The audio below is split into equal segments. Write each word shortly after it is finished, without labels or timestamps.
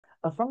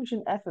A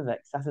function f of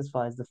x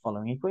satisfies the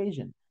following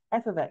equation.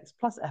 F of x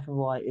plus f of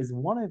y is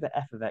 1 over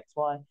f of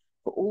xy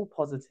for all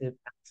positive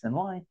x and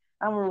y,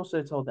 and we're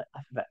also told that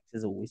f of x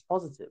is always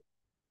positive.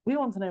 We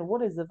want to know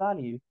what is the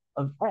value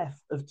of f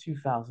of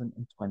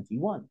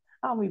 2021,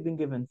 and we've been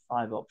given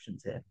 5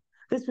 options here.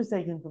 This was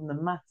taken from the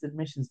maths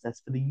admissions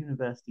test for the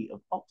University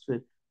of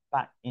Oxford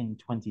back in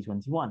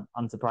 2021,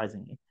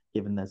 unsurprisingly,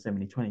 given there's so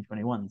many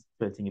 2021s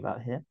floating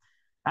about here.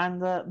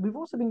 And we've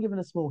also been given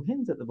a small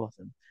hint at the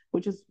bottom,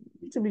 which is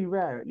relatively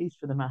rare, at least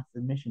for the maths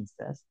admissions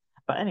test.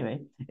 But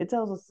anyway, it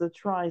tells us to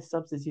try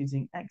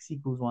substituting x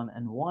equals 1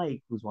 and y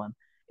equals 1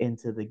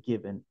 into the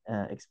given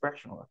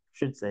expression, or I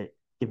should say,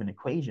 given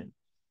equation.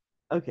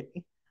 Okay,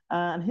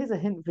 and here's a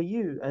hint for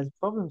you as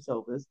problem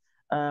solvers.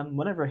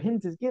 Whenever a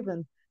hint is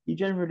given, you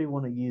generally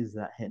want to use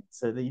that hint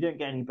so that you don't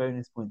get any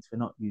bonus points for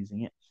not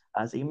using it.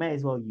 So you may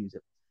as well use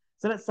it.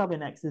 So let's sub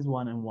in x is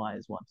 1 and y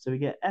is 1. So we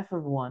get f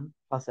of 1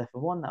 plus f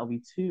of 1, that'll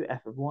be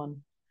 2f of 1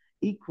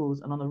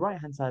 equals, and on the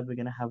right-hand side, we're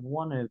going to have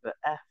 1 over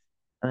f,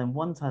 and then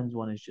 1 times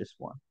 1 is just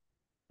 1.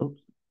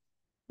 Oops.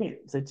 Yeah,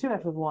 so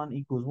 2f of 1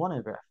 equals 1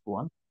 over f of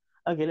 1.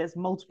 Okay, let's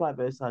multiply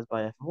both sides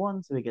by f of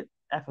 1, so we get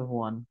f of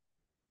 1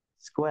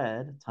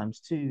 squared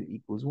times 2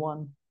 equals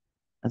 1.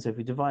 And so if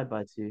we divide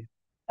by 2,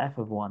 f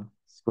of 1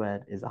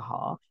 squared is a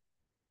half.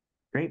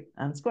 Great,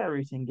 and square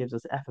rooting gives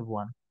us f of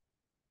 1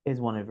 is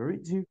 1 over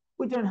root 2.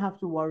 We don't have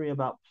to worry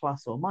about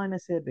plus or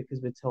minus here because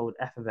we're told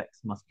f of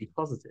x must be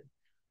positive.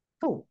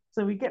 Cool.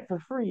 So we get for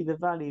free the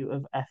value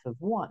of f of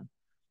 1,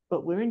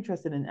 but we're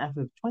interested in f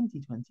of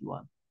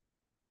 2021.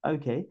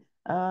 Okay,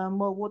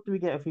 well, what do we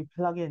get if we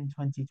plug in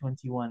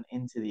 2021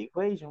 into the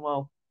equation?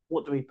 Well,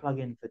 what do we plug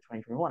in for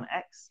 2021?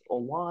 X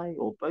or Y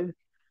or both?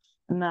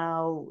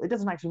 Now, it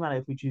doesn't actually matter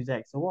if we choose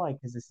X or Y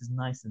because this is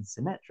nice and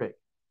symmetric.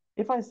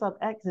 If I sub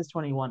X as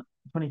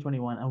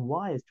 2021 and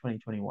Y is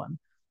 2021,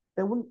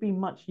 there wouldn't be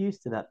much use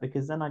to that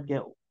because then I'd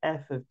get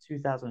f of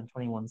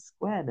 2021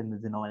 squared in the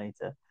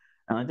denominator,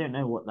 and I don't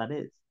know what that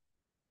is.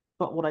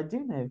 But what I do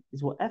know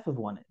is what f of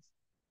 1 is.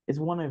 It's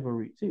 1 over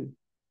root 2.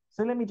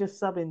 So let me just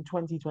sub in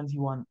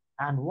 2021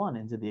 and 1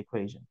 into the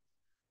equation.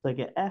 So I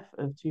get f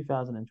of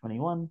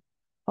 2021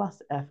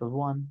 plus f of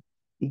 1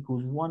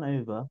 equals 1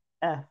 over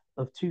f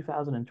of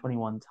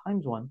 2021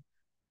 times 1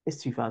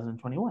 is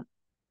 2021.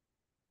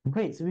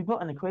 Great, so we've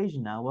got an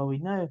equation now where we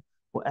know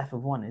what f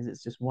of 1 is.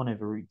 It's just 1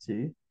 over root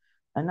 2.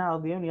 And now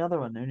the only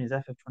other unknown is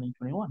f of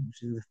 2021,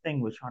 which is the thing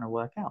we're trying to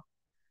work out.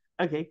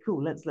 Okay,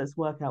 cool. Let's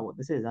work out what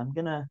this is. I'm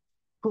going to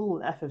call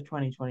f of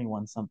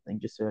 2021 something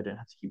just so I don't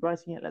have to keep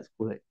writing it. Let's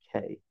call it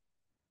k.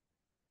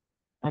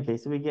 Okay,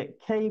 so we get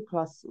k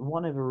plus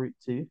 1 over root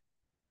 2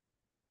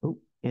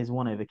 is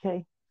 1 over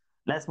k.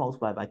 Let's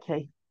multiply by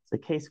k. So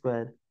k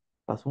squared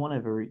plus 1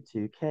 over root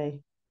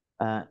 2k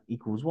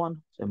equals 1.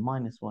 So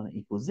minus 1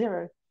 equals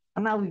 0.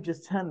 And now we've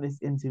just turned this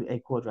into a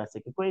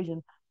quadratic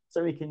equation.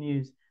 So we can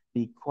use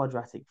the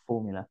quadratic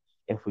formula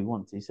if we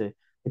want to. So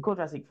the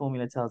quadratic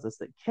formula tells us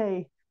that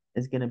k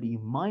is going to be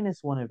minus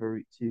 1 over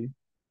root 2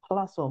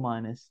 plus or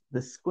minus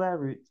the square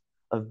root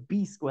of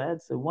b squared.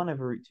 So 1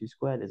 over root 2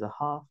 squared is a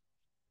half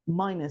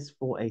minus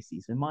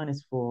 4ac. So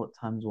minus 4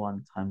 times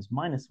 1 times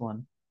minus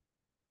 1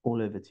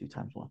 all over 2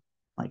 times 1,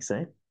 like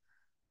so.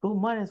 Well,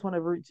 minus 1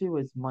 over root 2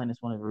 is minus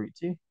 1 over root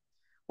 2.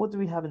 What do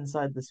we have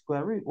inside the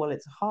square root? Well,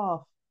 it's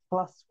half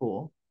plus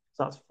 4.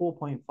 So that's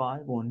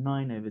 4.5 or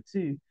 9 over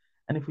 2.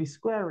 And if we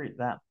square root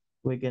that,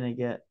 we're going to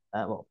get,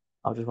 well,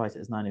 I'll just write it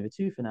as 9 over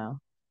 2 for now.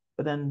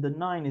 But then the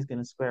 9 is going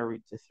to square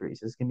root to 3.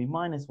 So it's going to be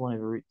minus 1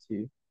 over root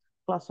 2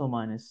 plus or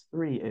minus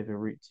 3 over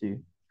root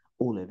 2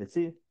 all over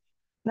 2.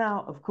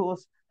 Now, of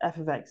course, f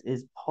of x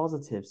is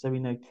positive. So we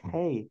know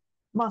k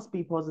must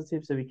be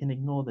positive, so we can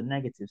ignore the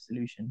negative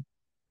solution.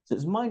 So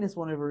it's minus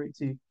 1 over root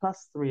 2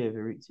 plus 3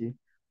 over root 2.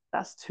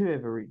 That's 2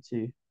 over root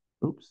 2.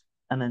 Oops.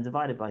 And then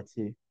divided by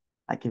 2.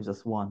 That gives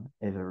us 1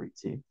 over root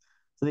 2.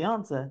 So the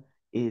answer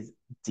is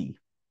D,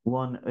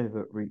 1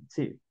 over root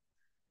 2.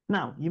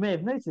 Now, you may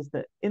have noticed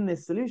that in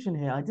this solution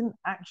here, I didn't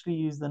actually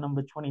use the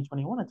number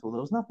 2021 at all.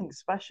 There was nothing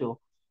special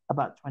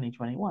about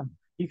 2021.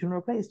 You can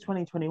replace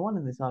 2021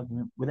 in this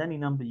argument with any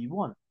number you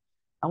want.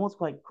 And what's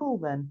quite cool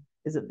then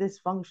is that this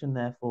function,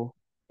 therefore,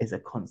 is a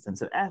constant.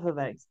 So f of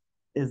x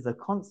is the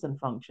constant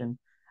function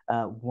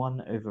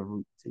 1 over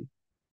root 2.